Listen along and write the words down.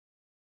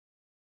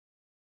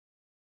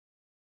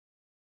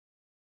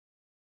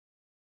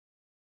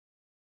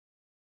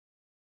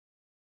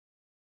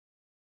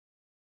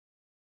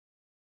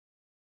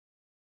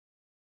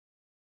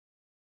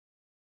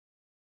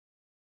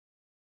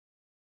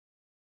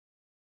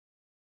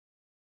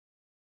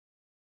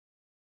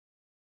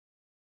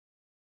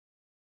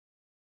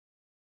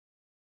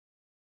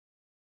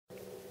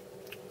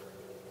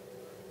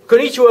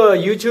Konnichiwa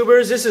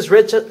YouTubers, this is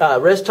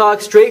Res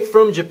Talk straight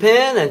from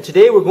Japan, and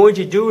today we're going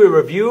to do a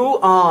review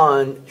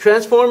on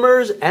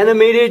Transformers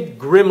Animated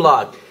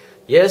Grimlock.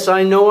 Yes,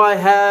 I know I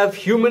have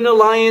Human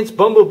Alliance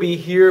Bumblebee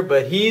here,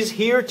 but he's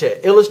here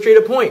to illustrate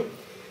a point.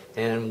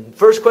 And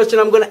first question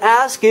I'm going to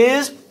ask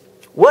is,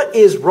 what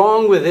is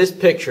wrong with this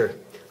picture?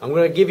 I'm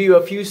going to give you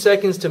a few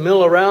seconds to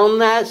mill around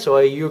that, so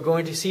you're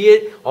going to see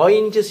it. All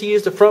you need to see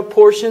is the front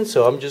portion,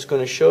 so I'm just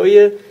going to show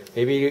you.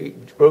 Maybe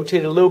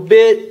rotate a little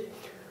bit.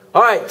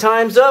 Alright,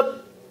 time's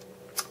up.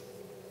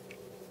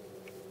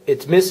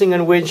 It's missing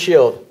a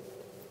windshield.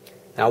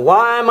 Now,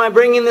 why am I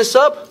bringing this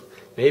up?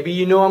 Maybe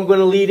you know I'm going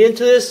to lead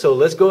into this, so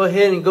let's go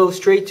ahead and go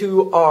straight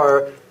to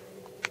our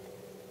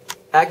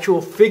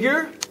actual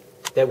figure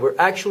that we're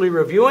actually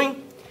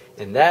reviewing,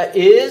 and that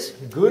is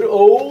good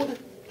old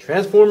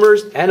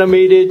Transformers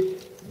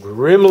Animated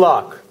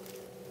Grimlock.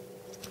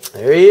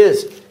 There he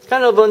is.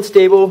 Kind of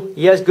unstable.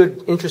 He has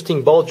good,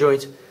 interesting ball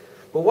joints.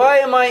 But why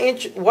am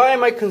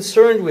I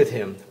concerned with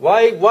him?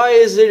 Why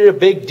is it a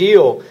big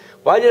deal?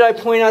 Why did I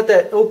point out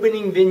that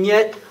opening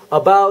vignette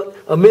about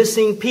a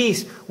missing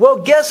piece? Well,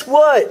 guess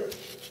what?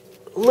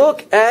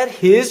 Look at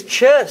his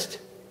chest.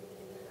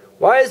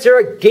 Why is there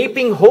a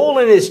gaping hole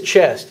in his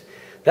chest?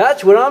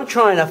 That's what I'm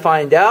trying to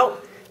find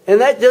out. And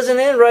that doesn't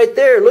end right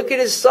there. Look at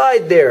his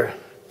side there.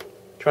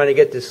 Trying to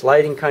get this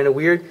lighting kind of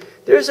weird.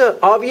 There's an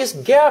obvious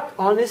gap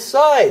on his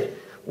side.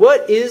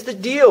 What is the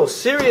deal?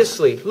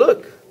 Seriously,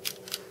 look.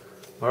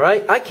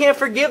 Alright, I can't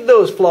forgive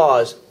those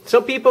flaws.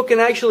 Some people can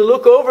actually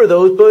look over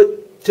those,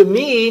 but to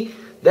me,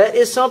 that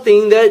is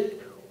something that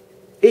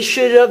it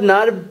should have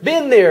not have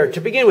been there to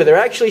begin with. Or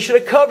actually should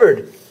have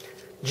covered.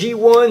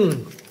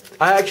 G1,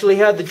 I actually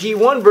have the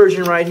G1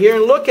 version right here,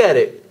 and look at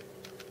it.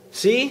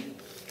 See?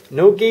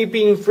 No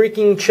gaping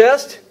freaking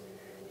chest.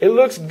 It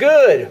looks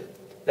good.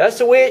 That's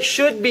the way it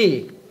should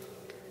be.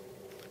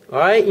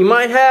 Alright, you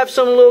might have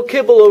some little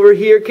kibble over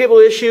here, kibble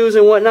issues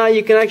and whatnot.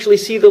 You can actually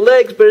see the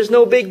legs, but it's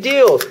no big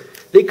deal.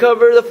 They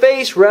cover the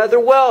face rather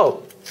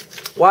well.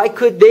 Why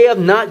could they have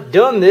not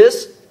done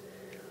this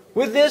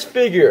with this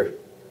figure?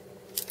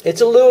 It's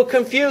a little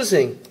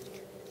confusing,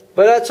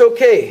 but that's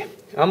okay.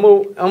 I'm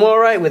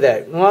alright with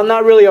that. Well, I'm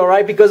not really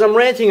alright because I'm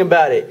ranting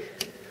about it.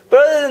 But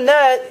other than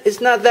that,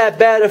 it's not that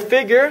bad a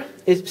figure.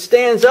 It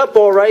stands up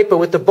alright, but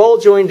with the ball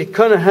joint, it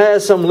kind of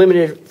has some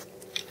limited,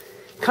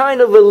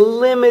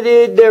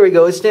 there we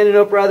go. It's standing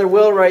up rather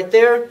well right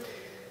there.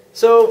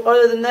 So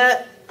other than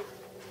that,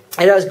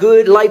 it has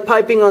good light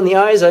piping on the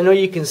eyes. I know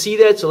you can see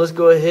that, so let's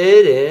go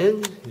ahead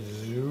and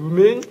zoom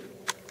in.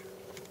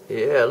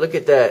 Yeah, look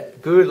at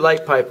that. Good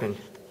light piping.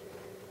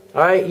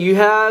 Alright, you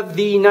have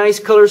the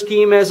nice color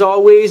scheme as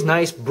always.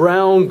 Nice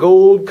brown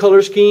gold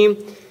color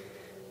scheme.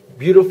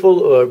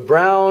 Beautiful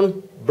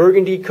brown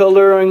burgundy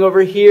coloring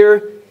over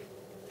here.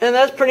 And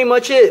that's pretty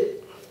much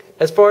it.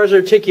 As far as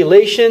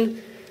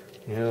articulation,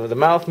 you know, the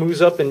mouth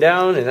moves up and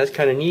down, and that's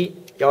kind of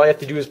neat. All you have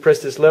to do is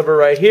press this lever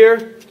right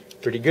here.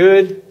 Pretty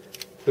good.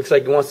 Looks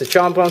like he wants to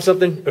chomp on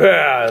something.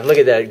 Look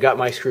at that. Got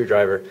my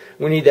screwdriver.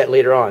 We need that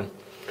later on.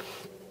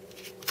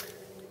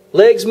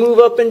 Legs move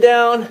up and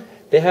down.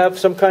 They have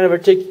some kind of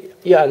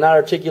not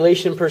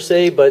articulation per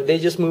se, but they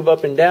just move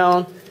up and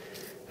down.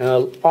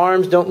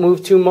 Arms don't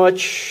move too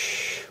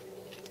much.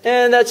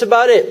 And that's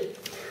about it.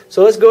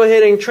 So let's go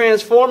ahead and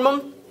transform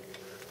them.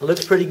 It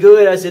looks pretty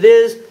good as it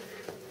is.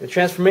 The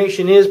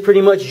transformation is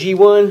pretty much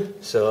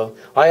G1. So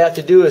all you have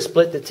to do is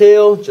split the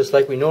tail, just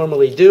like we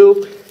normally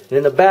do. And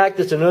in the back,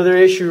 there's another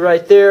issue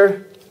right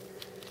there.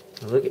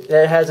 Look,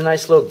 that has a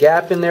nice little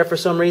gap in there for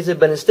some reason.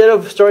 But instead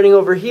of starting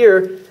over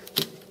here,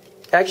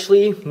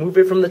 actually move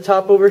it from the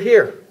top over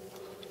here.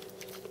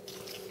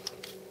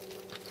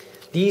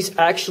 These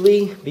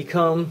actually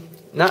become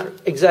not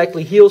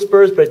exactly heel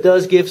spurs, but it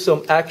does give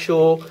some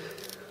actual.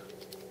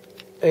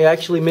 It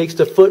actually makes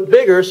the foot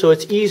bigger, so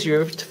it's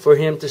easier for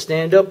him to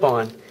stand up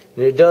on.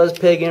 And it does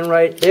peg in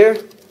right there.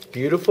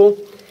 Beautiful.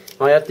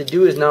 All I have to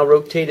do is now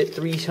rotate it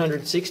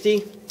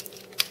 360.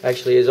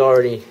 Actually, it's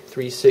already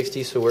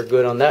 360, so we're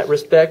good on that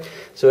respect.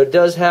 So it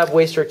does have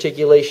waist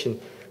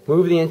articulation.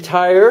 I'm going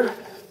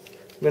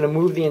to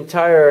move the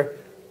entire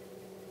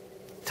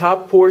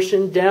top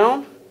portion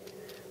down.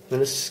 I'm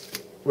going to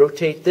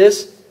rotate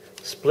this,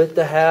 split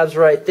the halves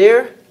right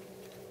there.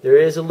 There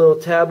is a little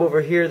tab over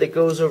here that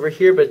goes over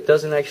here, but it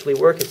doesn't actually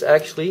work. It's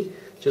actually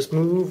just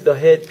move the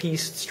head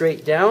piece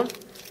straight down.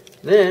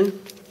 Then,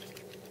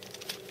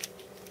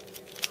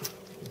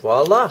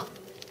 voila.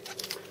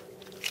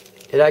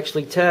 It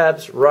actually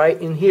tabs right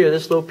in here.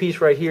 This little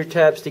piece right here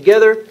tabs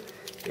together,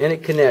 and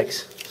it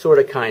connects, sort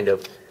of, kind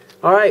of.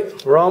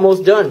 Alright, we're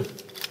almost done.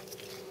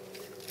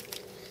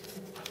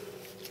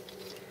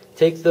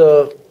 Take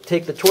the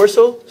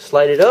torso,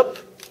 slide it up.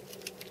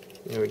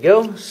 There we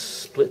go.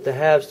 Split the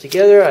halves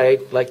together. I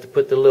like to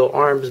put the little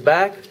arms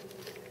back.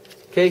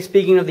 Okay,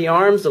 speaking of the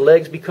arms, the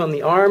legs become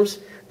the arms.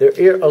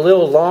 They're a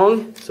little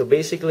long, so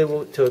basically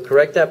to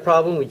correct that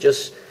problem, we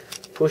just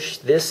push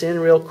this in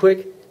real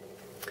quick.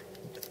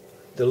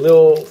 The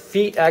little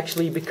feet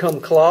actually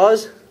become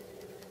claws.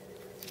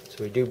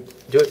 So we do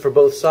it for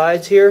both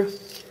sides here.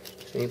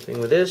 Same thing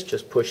with this,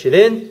 just push it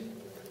in.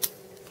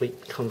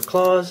 Fleet comes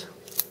claws.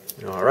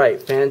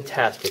 Alright,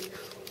 fantastic.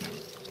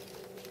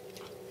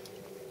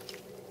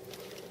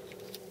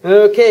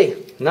 Okay,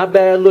 not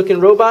bad looking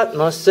robot,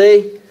 must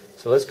say.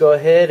 So let's go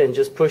ahead and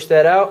just push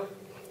that out.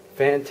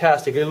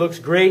 Fantastic, it looks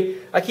great.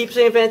 I keep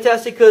saying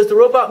fantastic because the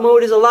robot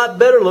mode is a lot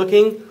better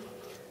looking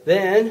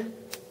than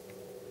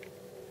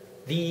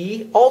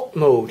the alt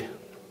mode,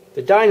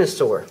 the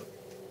dinosaur.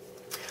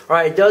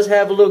 Alright, it does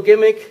have a little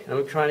gimmick.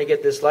 I'm trying to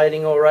get this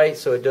lighting alright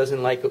so it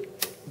doesn't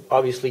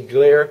obviously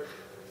glare.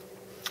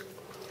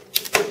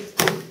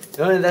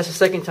 And that's the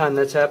second time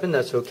that's happened,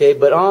 that's okay.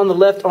 But on the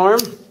left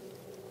arm,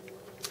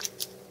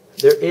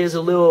 there is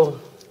a little,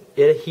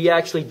 he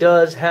actually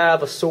does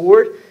have a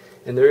sword,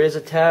 and there is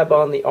a tab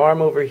on the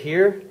arm over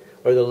here,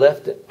 or the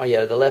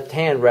left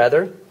hand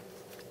rather.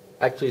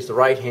 Actually it's the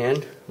right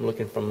hand. I'm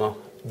looking from a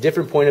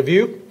different point of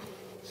view.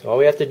 So all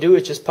we have to do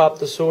is just pop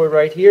the sword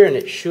right here and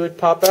it should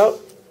pop out.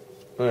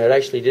 Well, it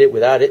actually did it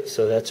without it,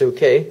 so that's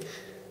okay.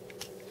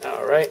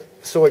 Alright,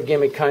 sword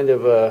gimmick kind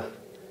of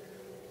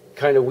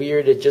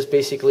weird. It just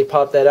basically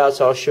popped that out,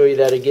 so I'll show you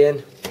that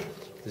again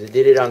because it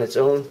did it on its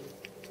own.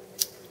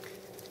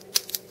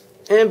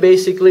 And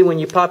basically when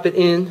you pop it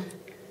in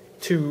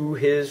to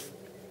his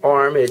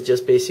arm, it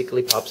just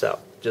basically pops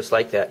out just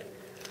like that.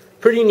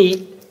 Pretty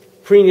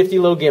neat, pretty nifty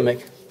little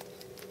gimmick.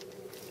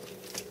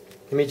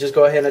 Let me just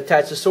go ahead and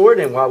attach the sword,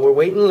 and while we're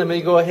waiting, let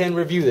me go ahead and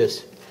review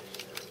this.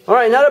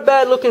 Alright, not a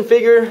bad looking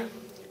figure,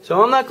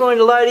 so I'm not going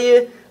to lie to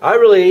you. I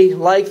really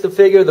like the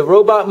figure. The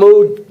robot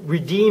mode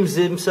redeems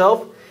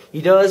himself.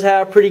 He does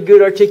have pretty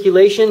good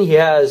articulation. He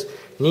has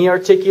knee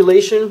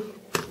articulation.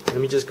 Let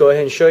me just go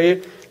ahead and show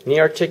you. Knee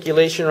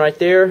articulation right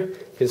there.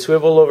 Can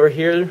swivel over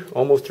here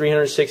almost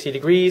 360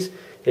 degrees.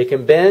 It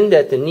can bend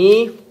at the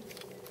knee.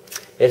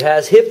 It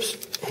has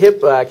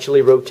hip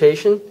actually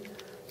rotation.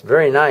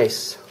 Very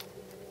nice.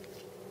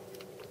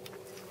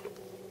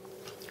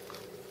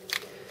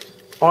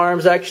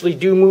 Arms actually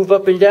do move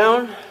up and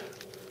down.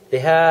 They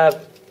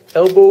have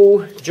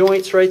elbow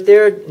joints right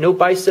there. No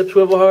bicep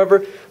swivel,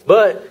 however.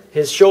 But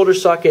his shoulder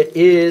socket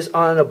is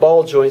on a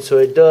ball joint, so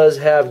it does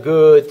have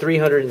good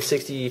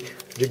 360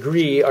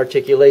 degree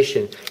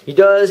articulation. He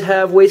does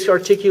have waist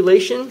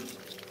articulation,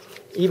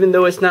 even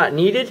though it's not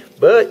needed,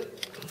 but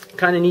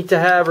kind of neat to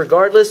have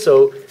regardless.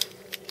 So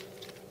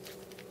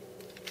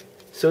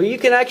you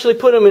can actually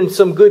put him in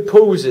some good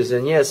poses,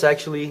 and yes,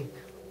 actually,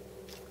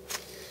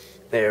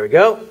 there we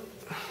go.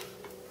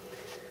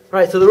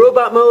 Right, so the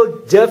robot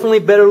mode, definitely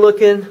better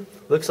looking.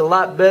 Looks a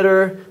lot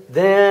better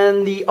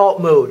than the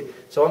alt mode.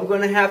 So I'm going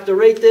to have to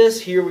rate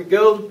this. Here we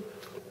go.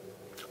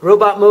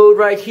 Robot mode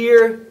right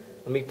here.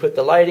 Let me put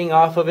the lighting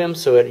off of him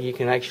so that you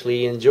can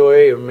actually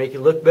enjoy or make it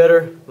look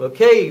better.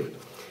 Okay,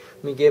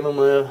 let me give him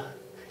a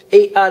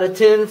 8 out of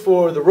 10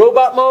 for the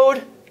robot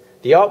mode.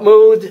 The alt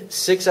mode,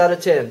 6 out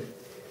of 10.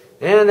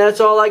 And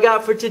that's all I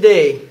got for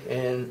today.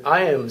 And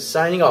I am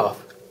signing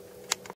off.